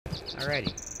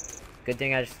Alrighty. Good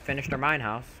thing I just finished our mine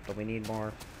house, but we need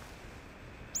more.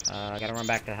 I gotta run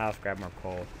back to the house, grab more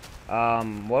coal.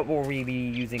 What will we be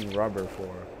using rubber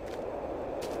for?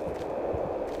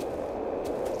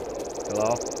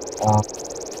 Hello?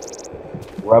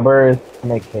 Rubber is to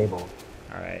make cables.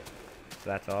 Alright. So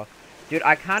that's all. Dude,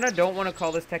 I kind of don't want to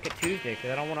call this Tekkit Tuesday,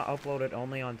 because I don't want to upload it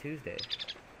only on Tuesday.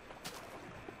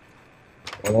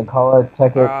 Well, then call it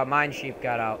Tekkit. Mine sheep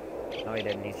got out. No, he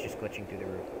didn't. He's just glitching through the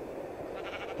roof.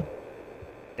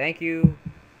 Thank you,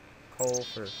 Cole,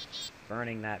 for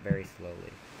burning that very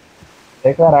slowly.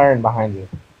 Take that iron behind you.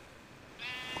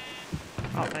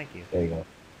 Oh, thank you. There you go.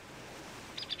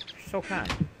 You're so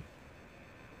kind.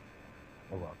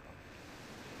 You're welcome.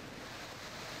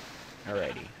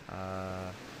 Alrighty.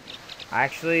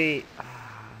 Actually,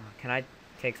 can I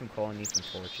take some coal and need some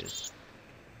torches?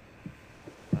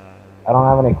 I don't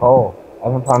have any coal. I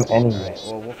haven't found any yet.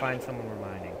 Well, we'll find some when we're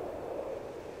mining.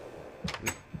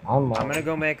 I'm gonna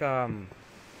go make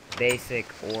basic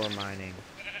ore mining.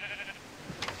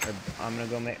 Or I'm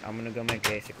gonna go make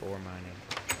basic ore mining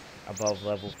above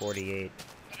level 48,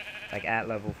 like at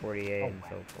level 48, and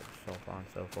so on and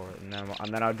so forth. And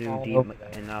then I'll do deep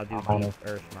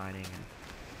earth mining.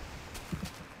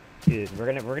 Dude, we're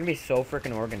gonna be so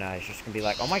freaking organized. Just gonna be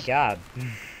like, oh my god.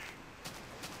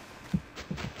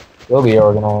 You'll be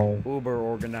organized. Uber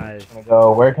organized. I'm gonna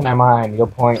go. Where can I mine? You'll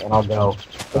point and I'll go.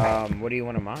 What do you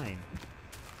want to mine?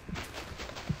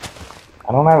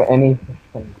 I don't have any.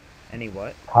 Any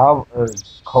what?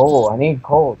 Coal. I need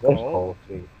coal. There's coal,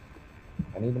 sweet.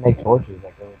 I need to make torches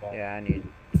that go with that. Yeah, I need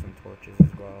some torches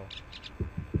as well.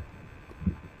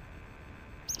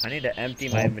 I need to empty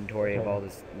my inventory of all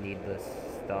this needless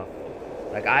stuff.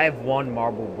 Like, I have one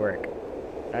marble brick.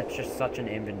 That's just such an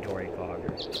inventory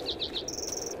clogger.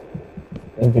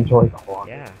 Inventory clogger?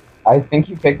 Yeah. I think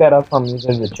you picked that up from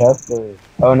either the chest or...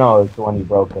 Oh no, it's the one you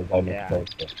broke because I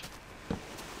misplaced it.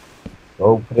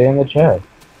 Go put it in the chest.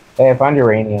 Hey, I found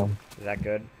uranium. Is that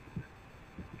good?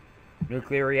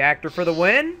 Nuclear reactor for the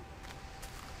win?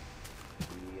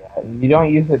 Yeah, you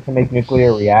don't use it to make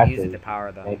nuclear reactors. Use it to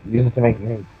power them. Use it to make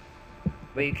nukes.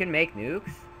 But you can make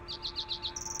nukes?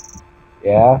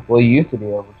 Yeah, well you used to be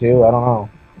able to, I don't know.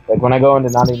 Like when I go into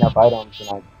not enough items and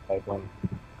I type in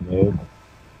nuke,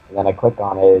 and then I click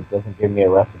on it, it doesn't give me a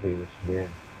recipe, which is weird.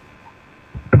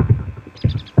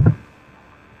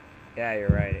 Yeah, you're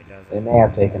right, it doesn't. They may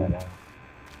have taken it out.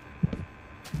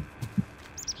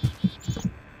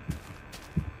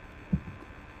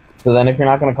 So then if you're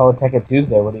not going to call it Tekkit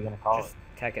Tuesday, what are you going to call it? Just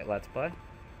Tekkit Let's Play?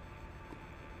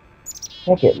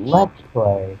 Tekkit Let's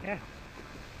Play? Yeah.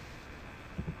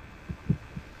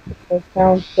 That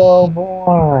sounds so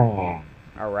boring.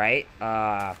 Alright,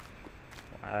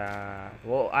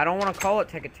 well, I don't want to call it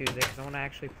Tekkit Tuesday because I want to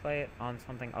actually play it on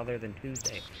something other than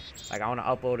Tuesday. Like, I want to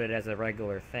upload it as a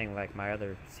regular thing, like my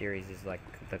other series is like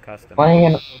the custom.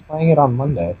 We're playing it on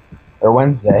Monday. Or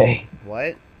Wednesday.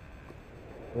 What?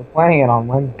 We're playing it on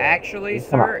Wednesday. Actually,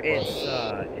 sir, it's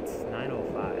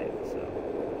 9:05, so...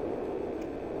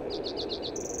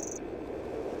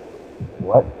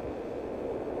 What?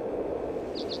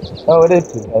 Oh, it is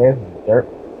Tuesday, isn't it, Dirt?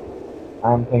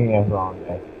 I'm thinking of the wrong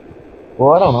day.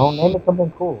 Well, I don't know. Name it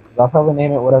something cool. Because I'll probably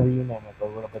name it whatever you name it, but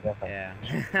a little bit different. Yeah.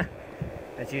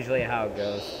 That's usually how it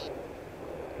goes.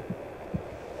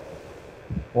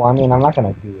 Well, I mean, I'm not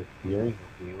going to do a series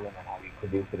with you and then have you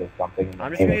produce it as something. And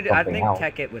I'm just going to... I think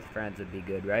Tekkit with friends would be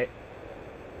good, right?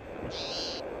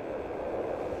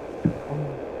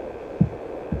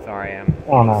 Sorry, I'm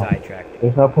sidetracked.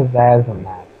 There's no pizzazz in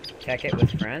that. Tekkit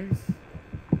with friends?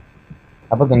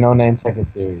 How about the no-name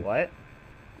Tekkit series? What?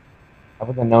 How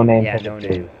about the no-name Tekkit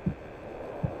series?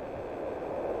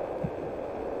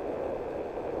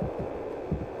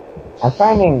 I'm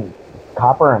finding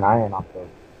copper and iron off those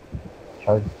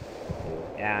charts.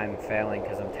 Yeah, I'm failing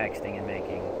because I'm texting and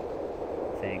making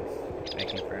things.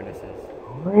 Making furnaces.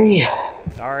 Hurry!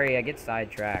 Sorry, I get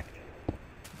sidetracked.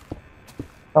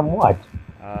 From what?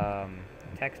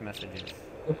 Text messages.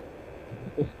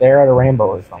 Just stare at a rainbow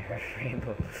or something.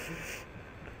 Rainbow.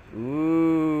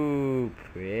 Ooh,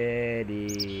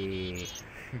 pretty.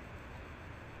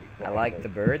 I like the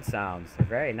bird sounds. They're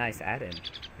very nice add-in.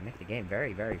 They make the game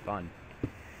very, very fun.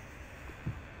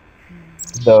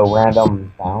 The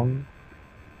random sounds?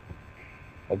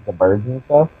 Like the birds and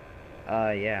stuff?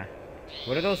 Yeah.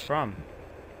 What are those from?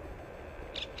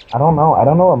 I don't know. I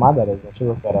don't know what my bed is. I should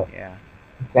look that up. Yeah.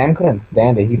 Sam couldn't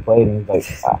stand it. He played and he's like,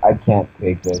 I can't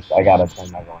take this. I gotta turn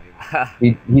my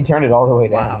volume. He turned it all the way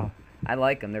down. Wow. I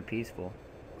like them. They're peaceful.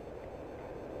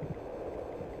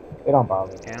 They don't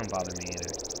bother me. They don't bother me either.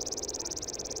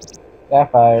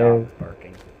 Sapphires.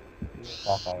 Barking.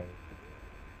 sapphire.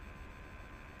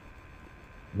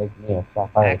 Make me a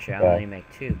sapphire. Actually, I'll only make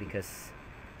 2 because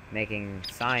making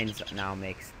signs now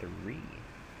makes 3.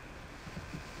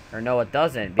 Or no, it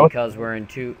doesn't because we're in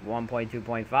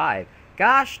 1.2.5.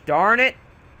 Gosh darn it!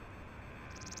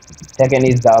 Tekkit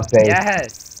needs to update.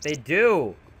 Yes, they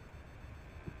do.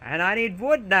 And I need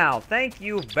wood now. Thank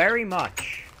you very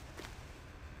much.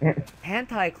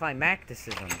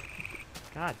 Anticlimacticism.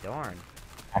 God darn.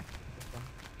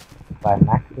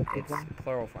 It's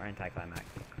plural for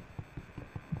anticlimactic.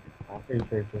 I'm pretty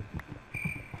sure it's just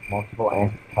multiple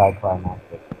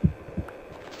anticlimactic.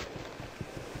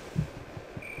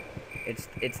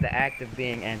 It's the act of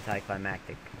being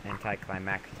anticlimactic.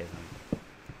 Anticlimactism.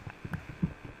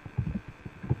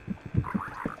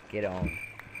 Get on.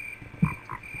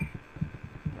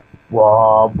 Dub.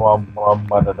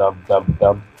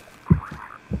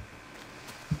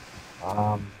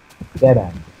 Dead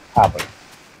end. Copper.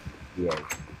 Yeah.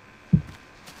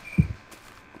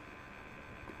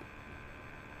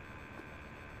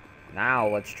 Now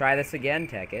let's try this again,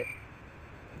 Tekkit.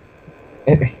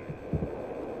 Do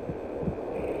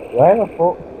I have a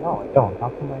full? No, I don't. How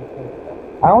come I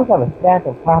can't? I always have a stack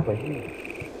of copper here.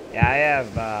 Yeah, I have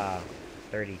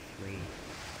 33.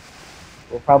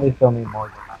 We'll probably still need more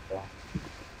than that though,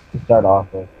 to start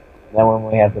off with. And then when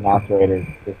we have the macerator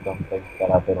system thing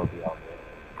set up, it'll be all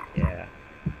good. Yeah.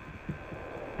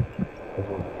 Because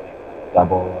we'll be getting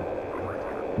double.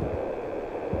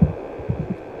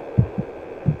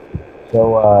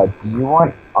 So, do you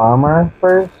want armor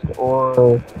first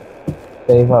or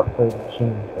save up for the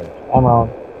machines first? I'm wrong.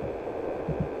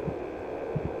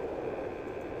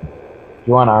 Do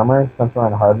you want armor since we're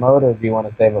in hard mode, or do you want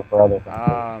to save up for other things?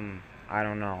 I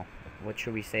don't know. What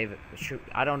should we save it?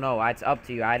 I don't know. It's up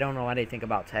to you. I don't know anything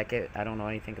about Tekkit. I don't know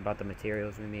anything about the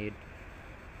materials we need.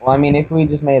 Well, I mean, if we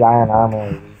just made iron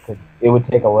armor, it would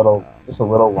take just a little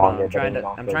longer.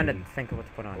 I'm trying to think of what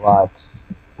to put on.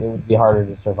 It would be harder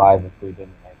to survive if we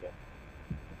didn't make it.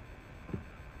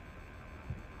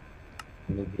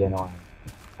 It would be annoying.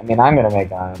 I mean, I'm gonna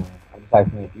make armor. I'm just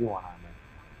asking if you want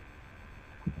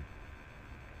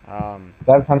armor.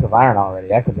 I have tons of iron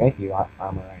already. I could make you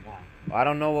armor right now. Well, I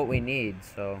don't know what we need,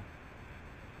 so.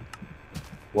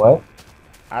 What?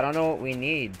 I don't know what we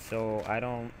need, so I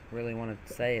don't really want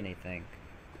to say anything.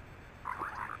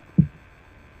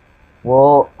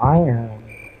 Well, iron.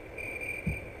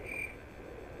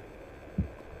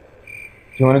 Do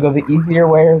you want to go the easier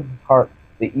way or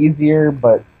the easier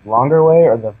but longer way,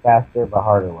 or the faster but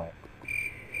harder way?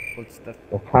 What's the?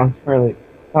 That sounds really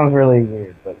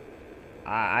weird, but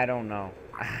I don't know.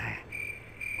 I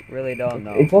really don't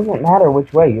know. It doesn't matter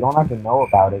which way. You don't have to know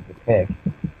about it to pick.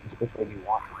 Just which way you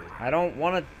want to. I don't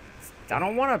want to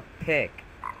pick.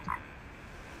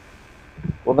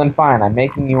 Well then, fine. I'm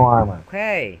making you armor.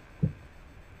 Okay.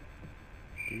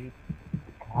 Deep.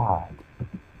 God.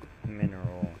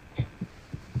 Mineral.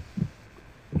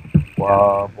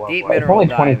 Whoa. Deep It's only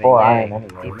 24 diving. iron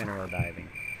anyway. Deep mineral diving.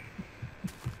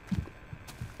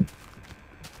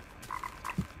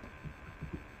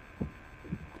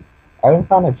 I haven't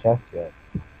found a chest yet.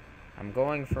 I'm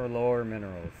going for lower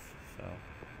minerals, so.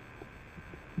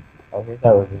 Oh, here's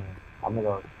that ravine. I'm gonna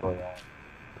go explore that.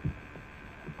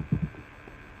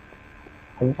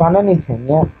 Have you found any tin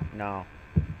yet? No.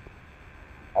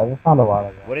 I haven't found a lot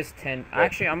of that. What is tin?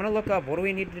 Actually, I'm gonna look up. What do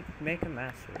we need to make a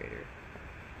macerator?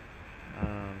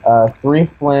 3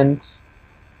 flint,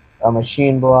 a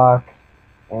machine block,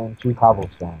 and 2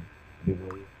 cobblestone. Do you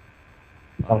believe?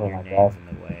 Something like that. In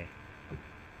the way.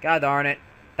 God darn it.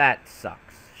 That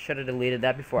sucks. Should have deleted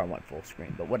that before I went full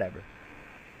screen, but whatever.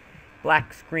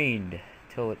 Black screened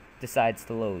till it decides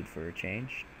to load for a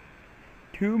change.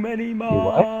 Too many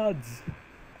mods.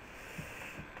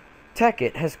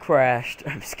 Tekkit has crashed.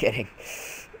 I'm just kidding.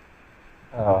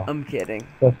 Oh. I'm kidding.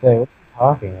 What are you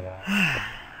talking about?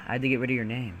 I had to get rid of your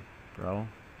name, bro.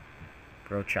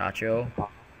 Bro Chacho.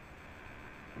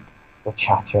 The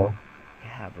Chacho.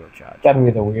 Yeah, bro Chacho. Gotta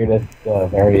be the weirdest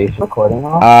variation recording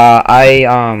off.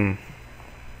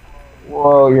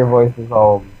 Whoa, your voice is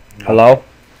all. Hello?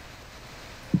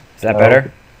 Is that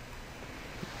better?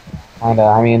 Kinda.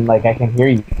 I mean, like I can hear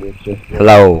you. It's just.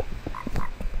 Hello.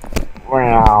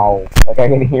 Wow. Like I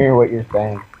can hear what you're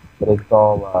saying, but it's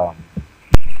all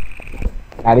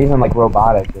not even like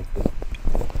robotic. It's just.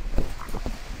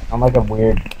 I'm like a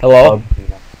weird. Hello. Bug, you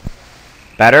know?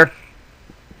 Better?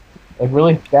 Like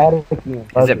really staticky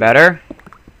and fuzzy. Is it better?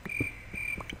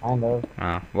 Kind of.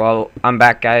 Oh, well, I'm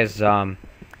back, guys. My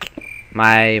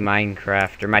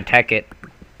Minecraft, or my Tekkit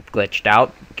glitched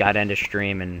out, got into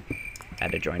stream, and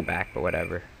had to join back, but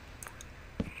whatever.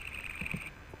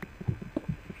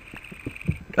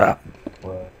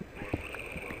 What?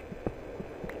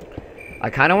 I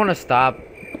kind of want to stop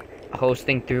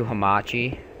hosting through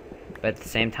Hamachi, but at the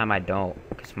same time I don't,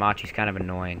 because Hamachi's kind of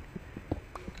annoying.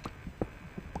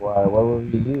 Why? What will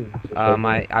you use?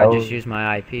 I just use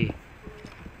my IP.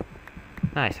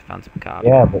 Nice, I found some copper.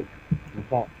 Yeah, but you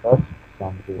can't trust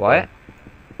some people. What?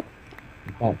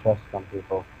 You can't trust some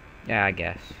people. Yeah, I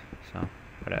guess. So,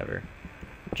 whatever.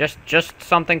 Just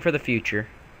something for the future.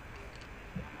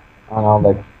 I don't know,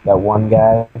 like that one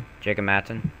guy. Jacob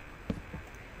Matson.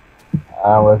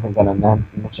 I wasn't gonna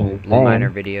mention his Blue name. Miner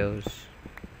videos.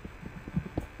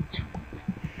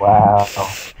 Wow.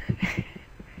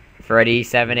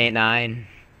 Freddy789.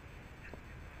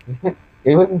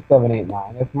 It wasn't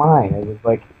 789. It's mine. It was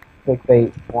like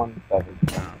 6817.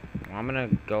 Well, I'm gonna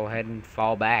go ahead and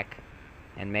fall back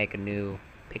and make a new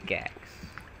pickaxe.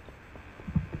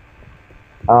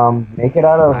 Make it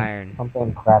out of Iron.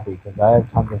 something crappy, because I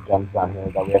have tons of gems down here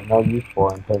that we have no use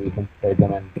for until we can trade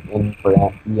them in for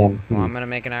EMC. Well, I'm gonna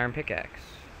make an iron pickaxe.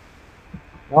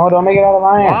 No, don't make it out of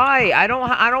iron. Why? I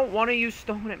don't want to use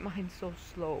stone. It mine's so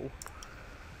slow.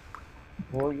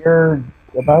 Well, you're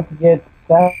about to get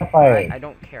sapphire. I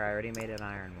don't care. I already made an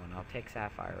iron one. I'll take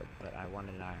sapphire, but I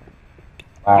wanted an iron.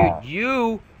 Wow.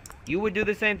 Dude, you would do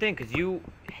the same thing, because you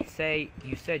said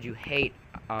you hate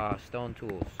stone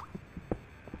tools.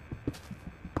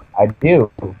 I do,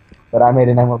 but I made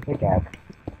an emerald pickaxe.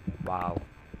 Wow.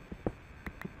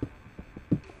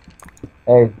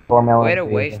 Hey, 4 million. Way to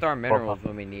waste our minerals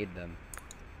when we need them.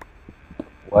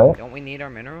 What? Don't we need our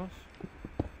minerals?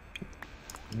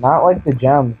 Not like the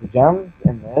gems. The gems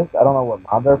in this, I don't know what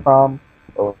mod they're from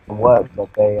or what, but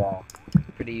they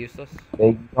Pretty useless.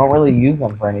 They don't really use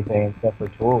them for anything except for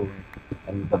tools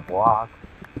and the blocks.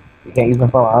 You can't use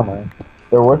them for armor.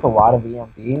 They're worth a lot of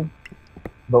EMD,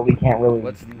 but we can't really.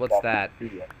 What's that?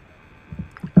 Because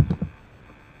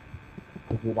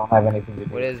we don't have anything to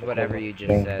do. What is whatever you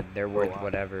just said? They're worth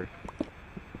whatever.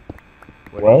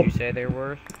 What What? did you say they're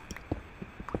worth?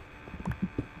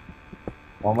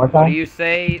 One more What time? do you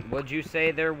say? What'd you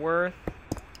say they're worth?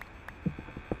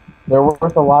 They're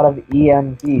worth a lot of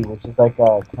EMD, which is like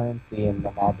a currency in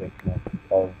the magic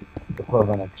of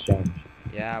equivalent exchange.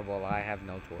 Yeah, well, I have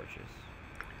no torches.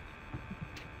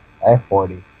 I have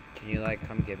 40. Can you, like,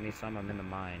 come give me some? I'm in the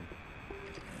mine.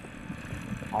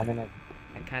 I'm in a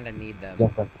I kind of need them.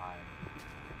 different mine.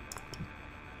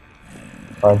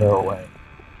 Farther away.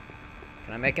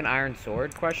 Can I make an iron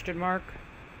sword? Question mark.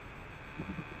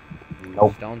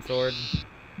 Nope. Stone sword.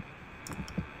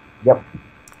 Yep.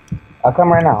 I'll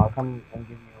come right now. I'll come and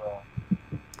give you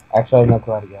a... Actually, I have no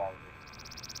clue how to get out of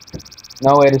here.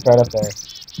 No, wait, it's right up there.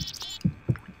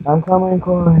 I'm coming,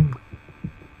 Corey.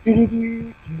 Wait,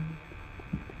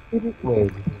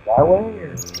 is it that way?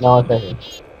 Or... No, it's right here.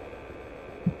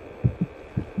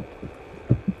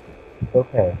 It's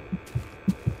okay.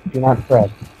 Do not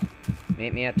fret.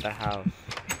 Meet me at the house.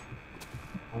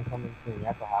 I'm coming soon. You're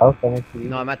at the house? Let me see.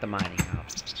 No, I'm at the mining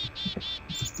house.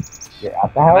 You're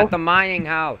at the house? I'm at the mining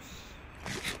house.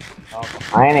 Oh,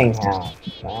 the mining house.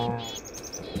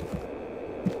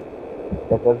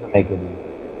 That doesn't make it easy.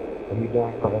 What are you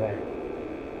doing over there?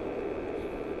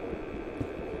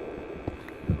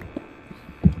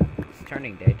 It's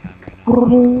turning daytime right now.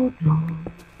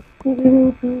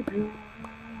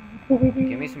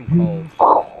 Give me some coal.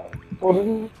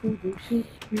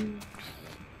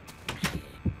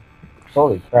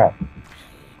 Holy crap.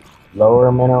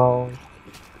 Lower minerals.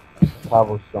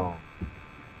 Cobblestone.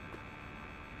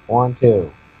 1,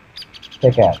 2.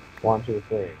 Pickaxe. 1, 2,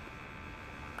 3.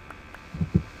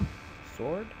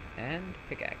 Sword and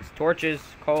pickaxe. Torches.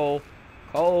 Coal.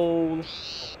 Coal.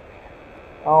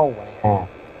 Oh, man.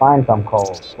 Find some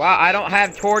coal. Wow, I don't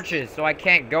have torches, so I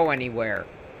can't go anywhere.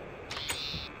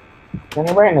 Turn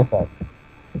your brightness up.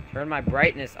 Turn my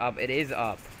brightness up. It is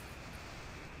up.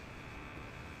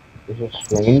 Is your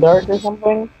screen dark or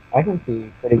something? I can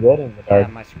see pretty good in the dark.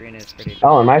 Yeah, my screen is pretty dark.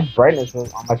 Oh, and my brightness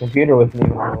was on my computer wasn't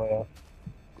even all the way up.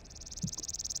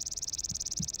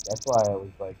 That's why I was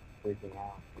like freaking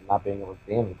out, not being able to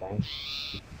see anything.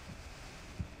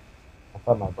 I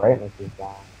thought my brightness was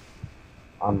down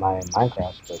on my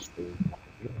Minecraft, but to my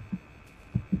computer.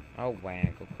 Oh, wow.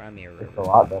 Go cry me a river. It's a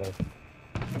lot better.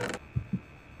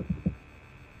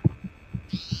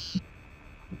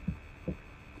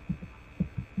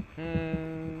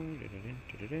 I'm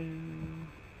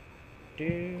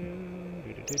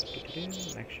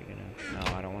actually gonna... No,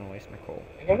 I don't want to waste my coal.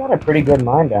 I think I got a pretty good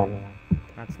mine down here.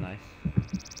 That's nice.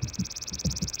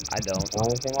 I don't. The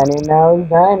only thing I need now is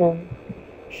diamond.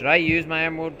 Should I use my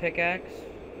emerald pickaxe?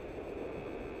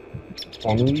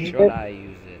 Can you use Should it? I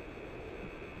use it?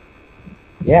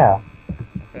 Yeah.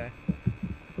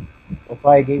 That's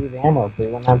why I gave you the emerald, so you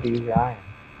wouldn't have to use your iron.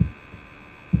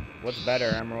 What's better,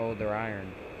 emerald or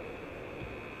iron?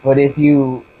 But if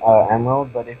you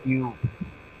emerald, but if you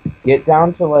get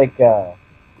down to like no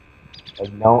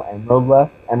emerald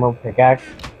left, emerald pickaxe,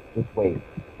 just wait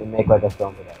and make like a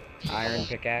stone pickaxe. Iron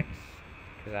pickaxe,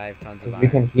 because I have tons of Because iron. you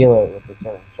can heal it with a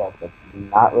certain chest. That's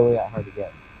not really that hard to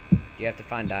get. Do you have to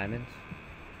find diamonds?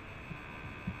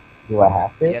 Do I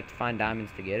have to? Do you have to find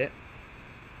diamonds to get it?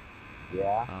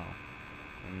 Yeah. Oh.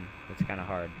 It's kind of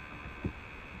hard.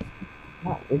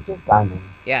 No, it's just diamonds.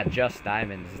 Yeah, just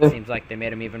diamonds. It seems like they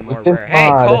made them even more With this rare. Hey,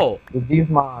 mod, Cole! with these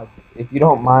mods, if you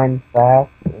don't mine fast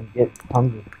and get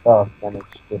tons of stuff, then it's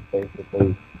just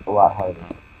basically a lot harder.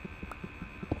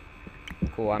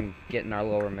 Cool, I'm getting our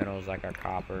lower minerals like our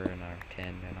copper and our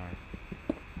tin and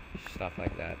our stuff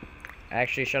like that.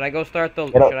 Actually, should I go start the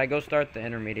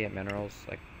intermediate minerals?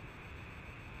 Like,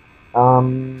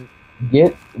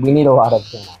 we need a lot of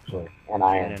tin actually, and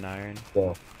iron. tin and iron.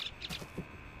 Still.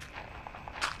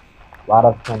 A lot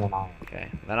of tin and iron. Okay,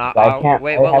 then oh,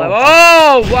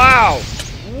 wow!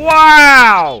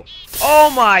 Wow!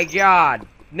 Oh my god!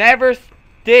 Never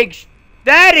dig,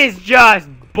 that is just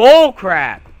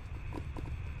bullcrap!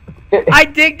 I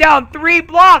dig down 3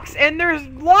 blocks and there's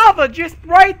lava just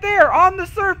right there on the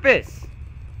surface!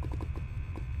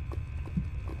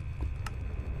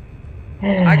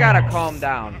 I gotta calm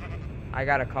down. I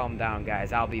gotta calm down,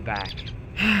 guys. I'll be back.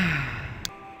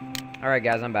 Alright,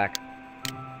 guys, I'm back.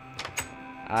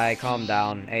 I calmed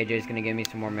down. AJ's gonna give me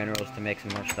some more minerals to make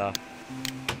some more stuff.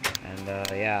 And,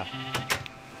 yeah.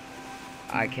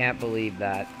 I can't believe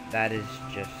that. That is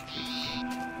just...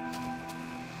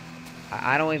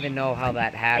 I don't even know how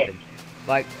that happened.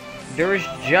 Like, there was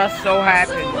just so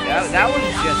happened. That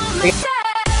was just...